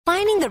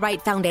Finding the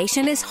right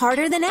foundation is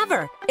harder than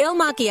ever. Il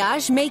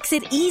Makiage makes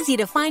it easy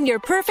to find your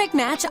perfect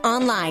match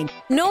online.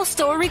 No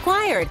store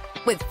required.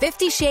 With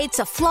 50 shades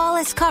of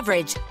flawless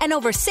coverage and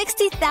over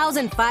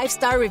 60,000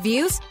 five-star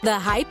reviews, the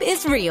hype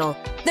is real.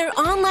 Their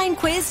online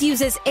quiz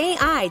uses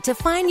AI to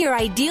find your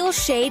ideal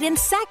shade in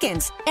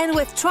seconds. And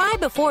with Try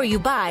Before You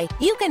Buy,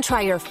 you can try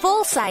your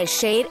full-size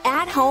shade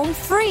at home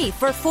free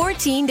for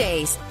 14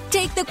 days.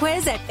 Take the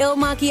quiz at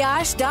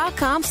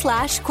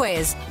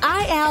ilmakiage.com/quiz.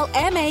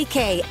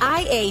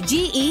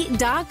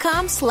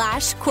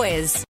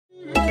 ILMAKIAGE.com/quiz.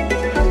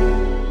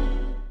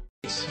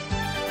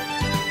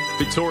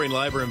 Victorian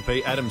Labor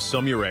MP Adam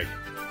Somyurek,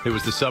 who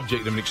was the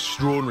subject of an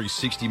extraordinary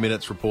 60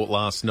 Minutes report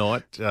last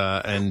night,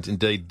 and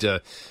indeed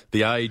The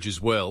Age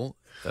as well,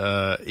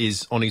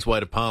 is on his way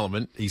to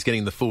Parliament. He's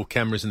getting the full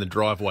cameras in the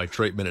driveway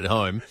treatment at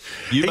home.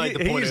 You made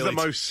the point. He's the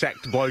most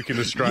sacked bloke in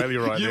Australia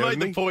right now. You made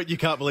the point. You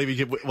can't believe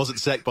he wasn't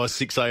sacked by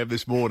 6 a.m.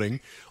 this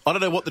morning. I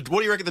don't know what do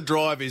you reckon the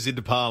drive is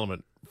into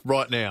Parliament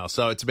right now?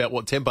 So it's about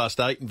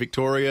 10:08 in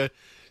Victoria.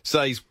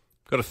 Say he's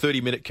got a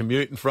 30-minute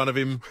commute in front of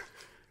him.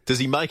 Does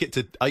he make it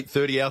to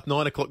 8:30 out,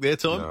 9 o'clock their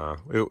time? No,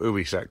 he'll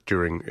be sacked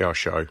during our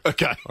show.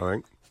 Okay, I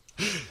think.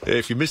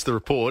 If you missed the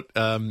report,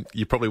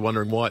 you're probably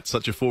wondering why it's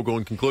such a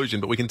foregone conclusion,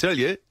 but we can tell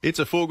you it's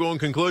a foregone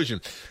conclusion.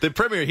 The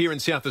Premier here in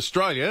South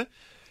Australia,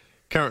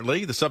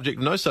 currently the subject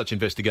of no such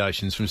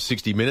investigations from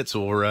 60 Minutes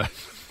or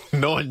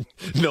nine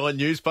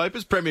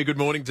newspapers. Premier, good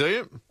morning to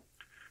you.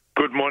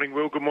 Good morning,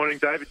 Will. Good morning,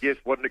 David. Yes,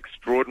 what an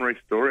extraordinary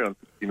story on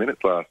 60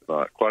 Minutes last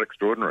night. Quite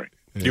extraordinary.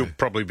 Yeah. You'll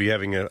probably be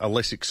having a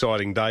less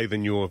exciting day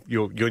than your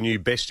new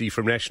bestie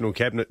from National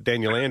Cabinet,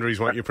 Daniel Andrews,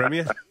 won't you,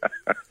 Premier?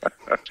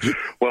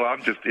 Well,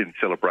 I'm just in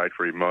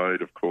celebratory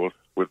mode, of course,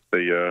 with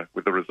the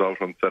result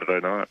on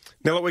Saturday night.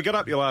 Now, look, we got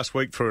up here last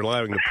week for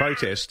allowing the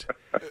protest.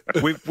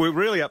 We're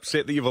really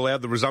upset that you've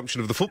allowed the resumption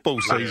of the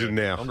football season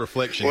now. On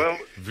reflection, well,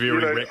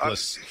 very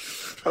reckless.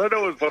 I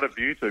don't know what a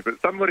view to, but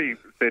somebody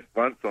said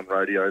once on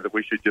radio that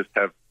we should just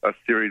have a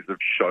series of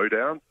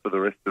showdowns for the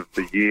rest of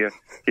the year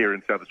here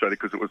in South Australia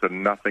because it was a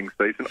nothing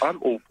season.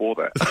 I'm all for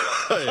that.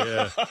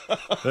 Yeah,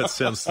 that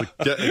sounds like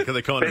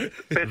the kind of...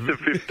 Best of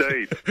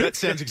 15. That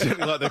sounds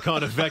exactly like the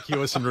kind of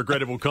vacuous and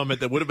regrettable comment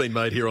that would have been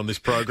made here on this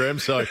program,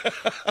 so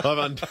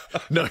I've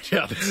no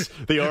doubt that's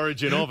the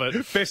origin of it.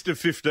 Best of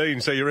 15,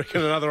 so you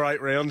reckon another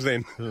 8 rounds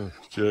then? Oh,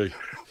 gee.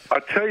 I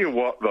tell you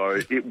what,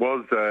 though, it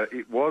was a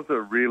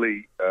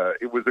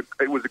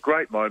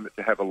great moment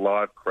to have a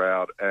live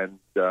crowd, and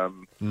I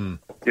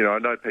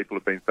know people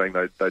have been saying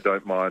they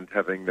don't mind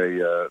having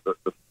the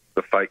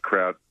fake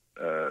crowd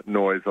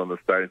noise on the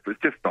stage, but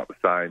it's just not the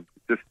same.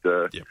 It's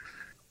just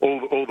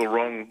all the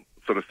wrong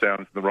sort of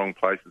sounds in the wrong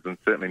places, and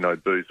certainly no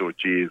boos or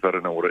jeers. I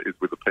don't know what it is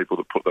with the people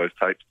that put those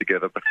tapes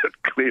together, but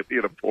clearly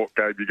at a Port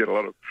game you get a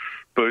lot of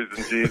boos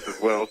and jeers as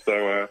well.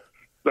 So.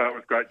 No, it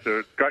was great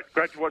to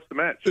watch the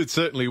match. It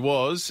certainly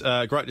was.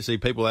 Great to see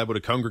people able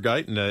to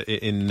congregate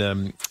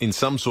in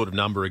some sort of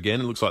number again.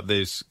 It looks like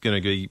there's going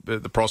to be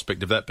the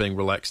prospect of that being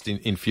relaxed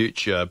in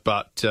future.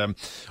 But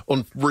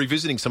on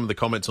revisiting some of the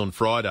comments on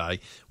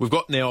Friday, we've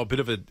got now a bit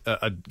of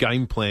a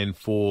game plan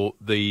for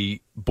the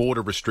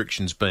border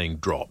restrictions being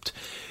dropped.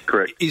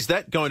 Correct. Is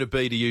that going to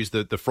be, to use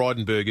the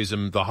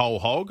Frydenbergism, the whole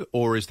hog,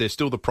 or is there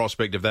still the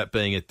prospect of that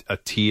being a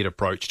tiered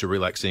approach to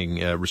relaxing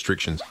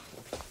restrictions?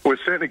 We're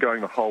certainly going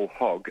the whole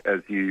hog,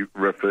 as you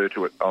refer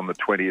to it, on the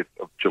 20th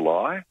of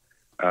July,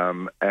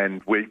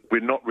 and we're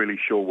not really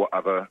sure what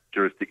other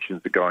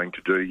jurisdictions are going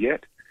to do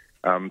yet.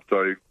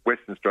 So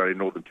Western Australia,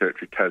 Northern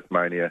Territory,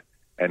 Tasmania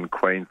and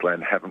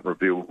Queensland haven't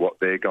revealed what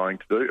they're going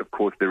to do. Of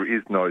course, there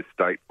is no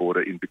state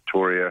border in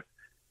Victoria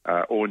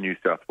or New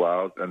South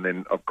Wales, and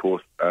then, of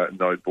course,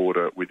 no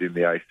border within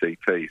the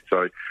ACT.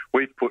 So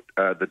we've put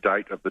the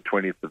date of the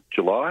 20th of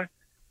July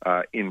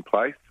in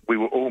place. We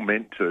were all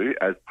meant to,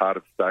 as part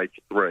of stage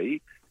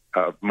 3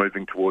 of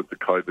moving towards a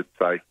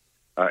COVID-safe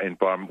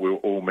environment, we were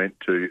all meant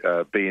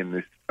to be in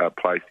this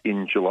place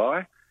in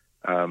July.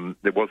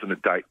 There wasn't a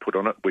date put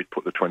on it. We've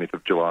put the 20th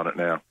of July on it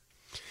now.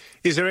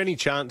 Is there any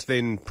chance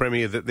then,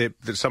 Premier,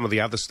 that some of the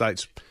other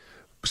states,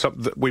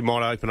 that we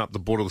might open up the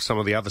border with some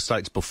of the other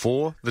states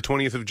before the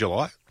 20th of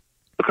July?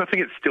 Look, I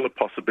think it's still a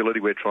possibility.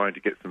 We're trying to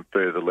get some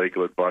further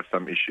legal advice.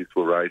 Some issues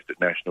were raised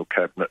at National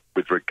Cabinet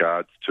with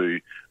regards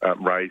to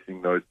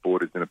raising those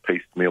borders in a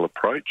piecemeal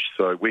approach.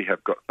 So we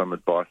have got some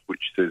advice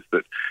which says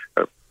that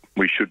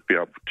we should be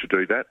able to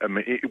do that. I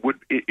mean, it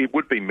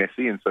would be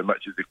messy in so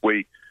much as if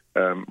we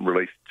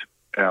released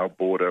our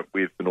border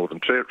with the Northern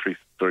Territory,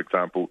 for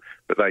example,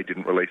 but they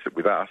didn't release it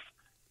with us.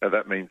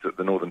 That means that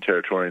the Northern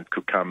Territorians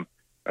could come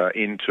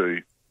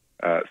into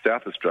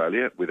South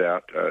Australia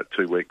without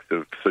 2 weeks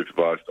of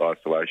supervised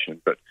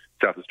isolation, but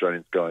South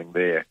Australians going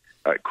there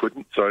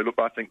couldn't. So, look,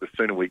 I think the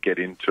sooner we get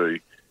into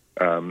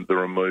the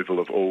removal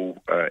of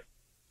all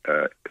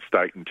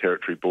state and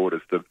territory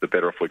borders, the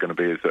better off we're going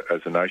to be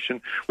as a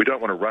nation. We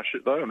don't want to rush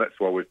it, though, and that's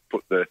why we've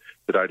put the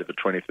date of the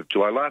 20th of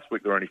July. Last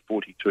week there were only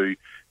 42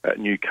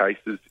 new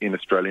cases in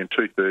Australia, and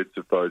 2/3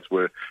 of those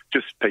were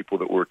just people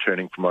that were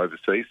returning from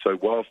overseas. So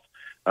whilst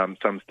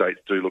Some states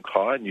do look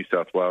high, New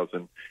South Wales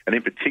and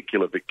in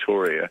particular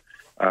Victoria.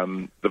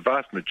 The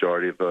vast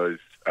majority of those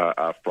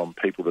are from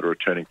people that are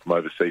returning from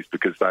overseas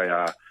because they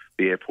are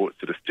the airports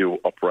that are still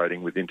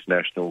operating with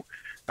international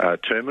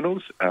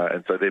terminals,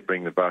 and so they're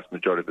bringing the vast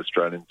majority of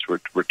Australians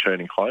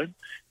returning home,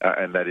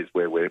 and that is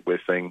where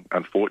we're seeing,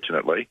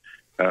 unfortunately,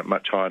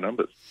 much higher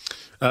numbers.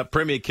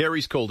 Premier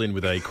Kerry's called in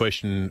with a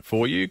question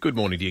for you. Good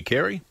morning to you,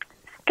 Kerry.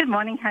 Good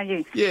morning, how are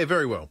you? Yeah,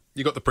 very well.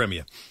 You got the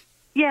Premier.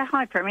 Yeah,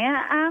 hi, Premier.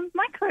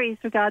 My query is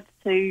regards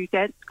to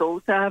dance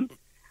schools. I'm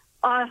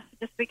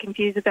just a bit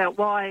confused about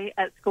why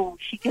at school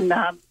she can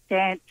do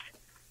dance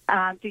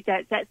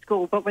at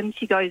school, but when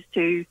she goes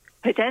to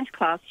her dance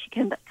class, she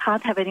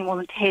can't have any more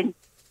than 10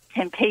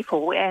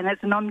 people, and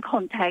it's a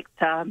non-contact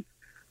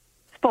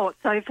sport.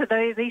 So for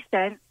these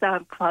dance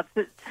clubs,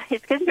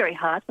 it's getting very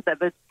hard for them.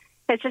 But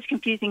it's just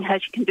confusing how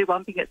she can do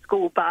one thing at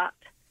school, but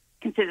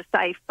consider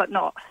safe, but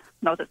not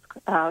at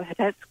her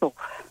dance school.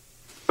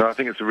 No, I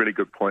think it's a really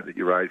good point that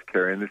you raised,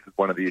 Kerry, and this is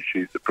one of the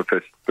issues that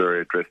Professor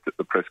Spurrier addressed at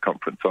the press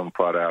conference on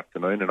Friday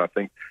afternoon, and I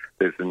think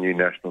there's a new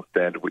national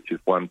standard which is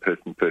one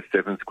person per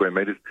 7 square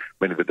metres.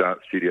 Many of the dance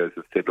studios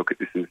have said, look,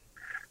 this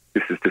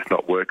is just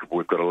not workable.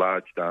 We've got a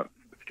large dance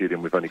studio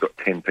and we've only got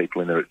 10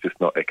 people in there. It's just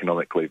not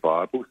economically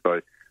viable.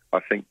 So I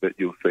think that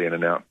you'll see an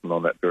announcement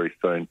on that very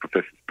soon.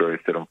 Professor Spurrier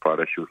said on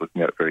Friday she was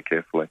looking at it very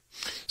carefully.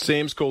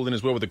 Sam's called in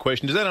as well with a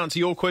question. Does that answer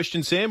your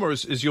question, Sam, or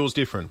is yours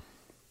different?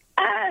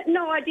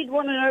 No, I did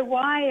want to know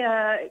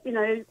why,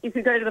 you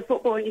could go to the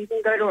football and you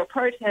can go to a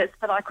protest,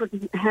 but I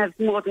couldn't have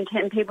more than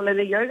 10 people in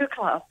a yoga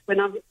class when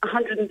I'm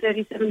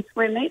 137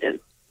 square metres.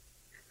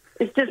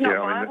 It's just not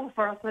viable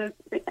for us,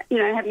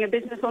 having a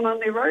business on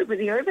Unley Road with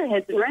the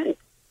overheads and rent.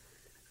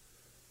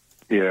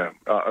 Yeah,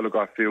 look,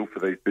 I feel for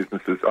these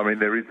businesses. I mean,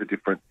 there is a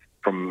difference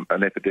from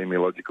an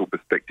epidemiological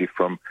perspective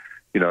from,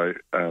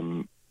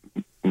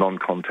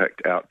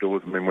 non-contact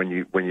outdoors. I mean, when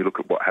you look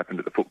at what happened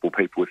at the football,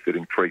 people were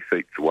sitting 3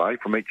 seats away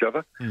from each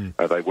other.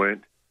 They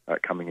weren't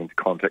coming into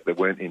contact. They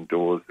weren't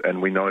indoors,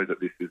 and we know that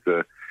this is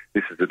a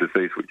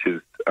disease which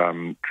is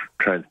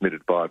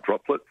transmitted by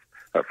droplets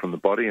from the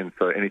body, and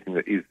so anything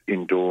that is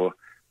indoor,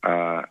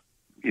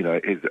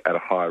 is at a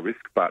higher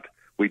risk. But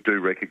we do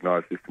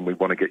recognise this, and we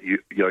want to get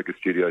yoga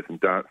studios and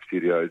dance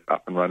studios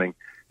up and running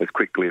as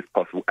quickly as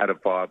possible at a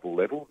viable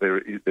level. There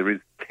is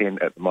 10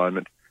 at the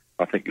moment.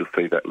 I think you'll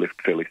see that lift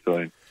fairly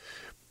soon.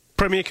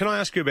 Premier, can I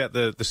ask you about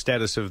the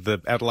status of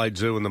the Adelaide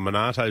Zoo and the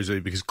Monarto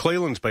Zoo? Because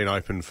Cleland's been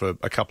open for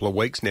a couple of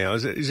weeks now.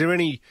 Is there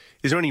any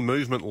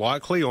movement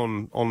likely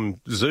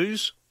on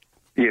zoos?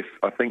 Yes,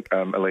 I think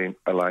Elaine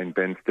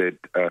Benstead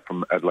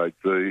from Adelaide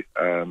Zoo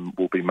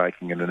will be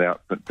making an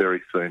announcement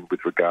very soon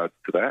with regards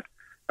to that.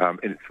 And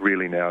it's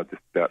really now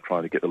just about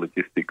trying to get the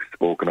logistics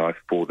organised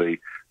for the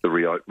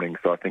reopening.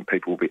 So I think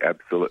people will be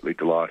absolutely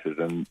delighted,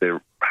 and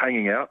they're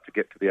hanging out to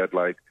get to the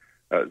Adelaide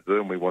Zoo,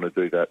 and we want to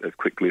do that as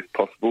quickly as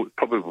possible. It's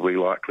probably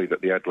likely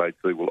that the Adelaide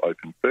Zoo will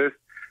open first,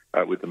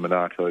 with the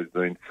Monarto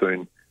Zoo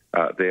soon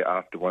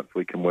thereafter, once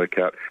we can work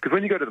out. Because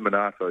when you go to the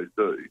Monarto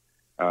Zoo,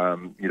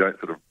 you don't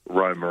sort of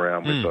roam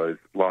around with those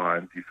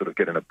lions. You sort of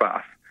get in a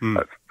bus.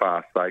 That's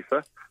far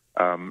safer.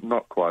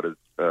 Not quite as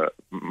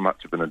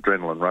much of an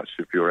adrenaline rush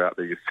if you're out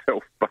there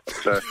yourself, but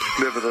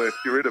nevertheless,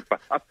 you're in a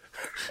bus.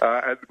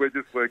 And we're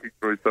just working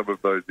through some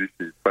of those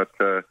issues. But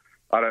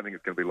I don't think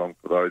it's going to be long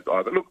for those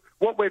either. Look,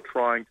 what we're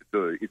trying to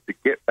do is to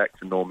get back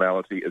to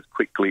normality as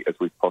quickly as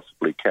we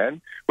possibly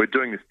can. We're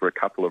doing this for a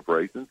couple of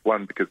reasons.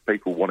 One, because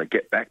people want to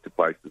get back to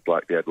places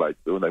like the Adelaide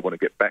Zoo, and they want to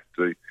get back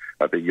to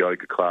their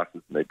yoga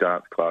classes and their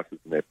dance classes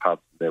and their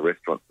pubs and their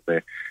restaurants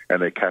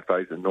and their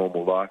cafes and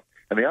normal life.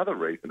 And the other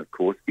reason, of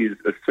course, is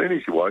as soon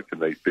as you open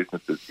these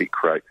businesses, it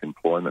creates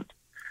employment.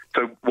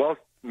 So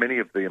whilst many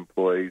of the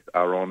employees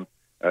are on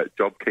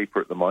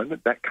JobKeeper at the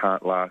moment, that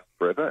can't last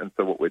forever. And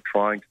so what we're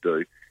trying to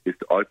do is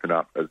to open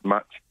up as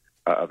much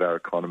of our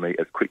economy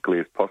as quickly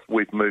as possible.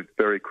 We've moved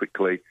very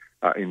quickly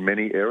in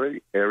many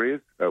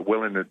areas,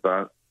 well in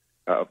advance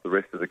of the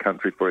rest of the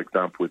country. For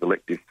example, with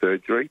elective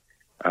surgery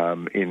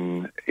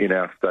in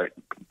our state,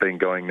 been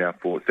going now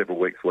for several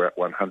weeks. We're at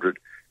 100%,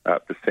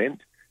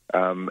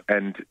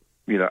 and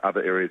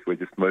other areas we're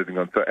just moving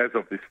on. So as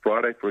of this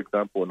Friday, for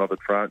example, another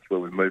tranche where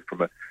we moved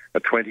from a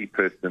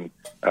 20-person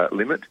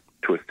limit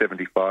to a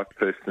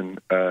 75-person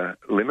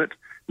limit.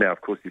 Now,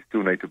 of course, you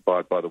still need to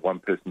abide by the 1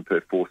 person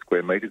per 4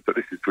 square metres, but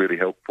this is really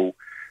helpful,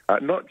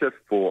 not just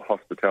for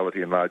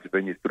hospitality and larger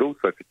venues, but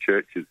also for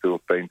churches who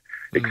have been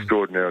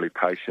extraordinarily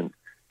patient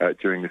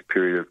during this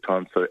period of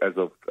time. So as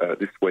of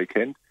this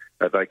weekend,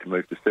 they can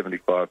move to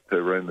 75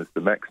 per room as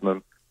the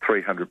maximum,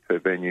 300 per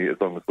venue, as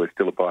long as we're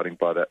still abiding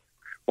by that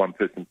 1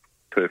 person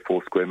per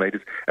 4 square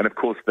metres. And, of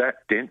course,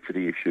 that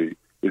density issue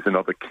is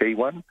another key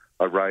one.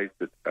 I raised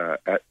it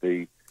at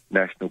the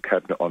National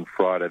Cabinet on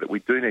Friday, that we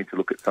do need to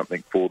look at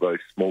something for those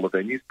smaller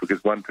venues,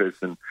 because 1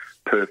 person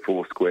per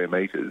 4 square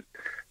metres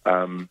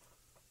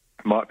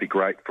might be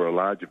great for a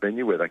larger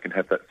venue where they can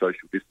have that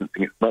social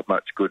distancing. It's not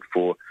much good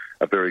for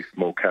a very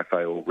small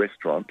cafe or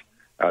restaurant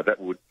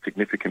that would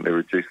significantly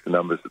reduce the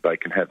numbers that they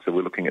can have. So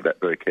we're looking at that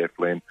very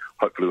carefully, and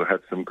hopefully we'll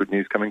have some good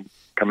news coming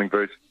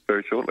very,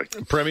 very shortly.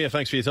 Premier,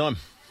 thanks for your time.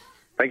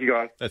 Thank you,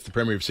 guys. That's the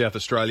Premier of South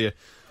Australia,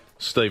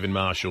 Stephen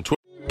Marshall.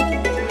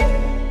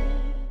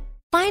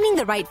 Finding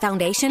the right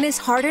foundation is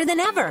harder than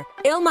ever.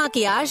 Il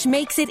Makiage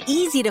makes it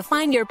easy to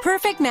find your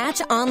perfect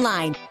match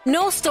online.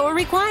 No store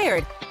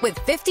required. With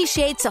 50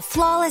 shades of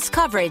flawless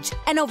coverage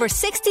and over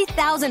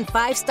 60,000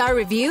 5-star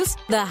reviews,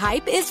 the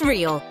hype is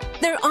real.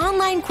 Their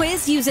online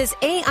quiz uses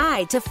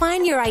AI to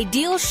find your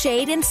ideal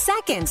shade in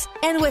seconds.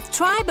 And with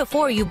Try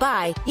Before You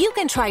Buy, you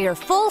can try your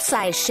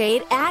full-size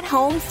shade at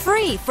home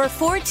free for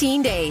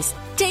 14 days.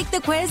 Take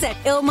the quiz at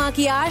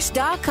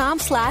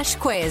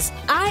ilmakiage.com/quiz.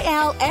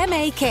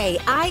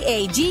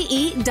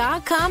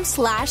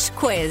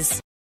 ILMAKIAGE.com/quiz.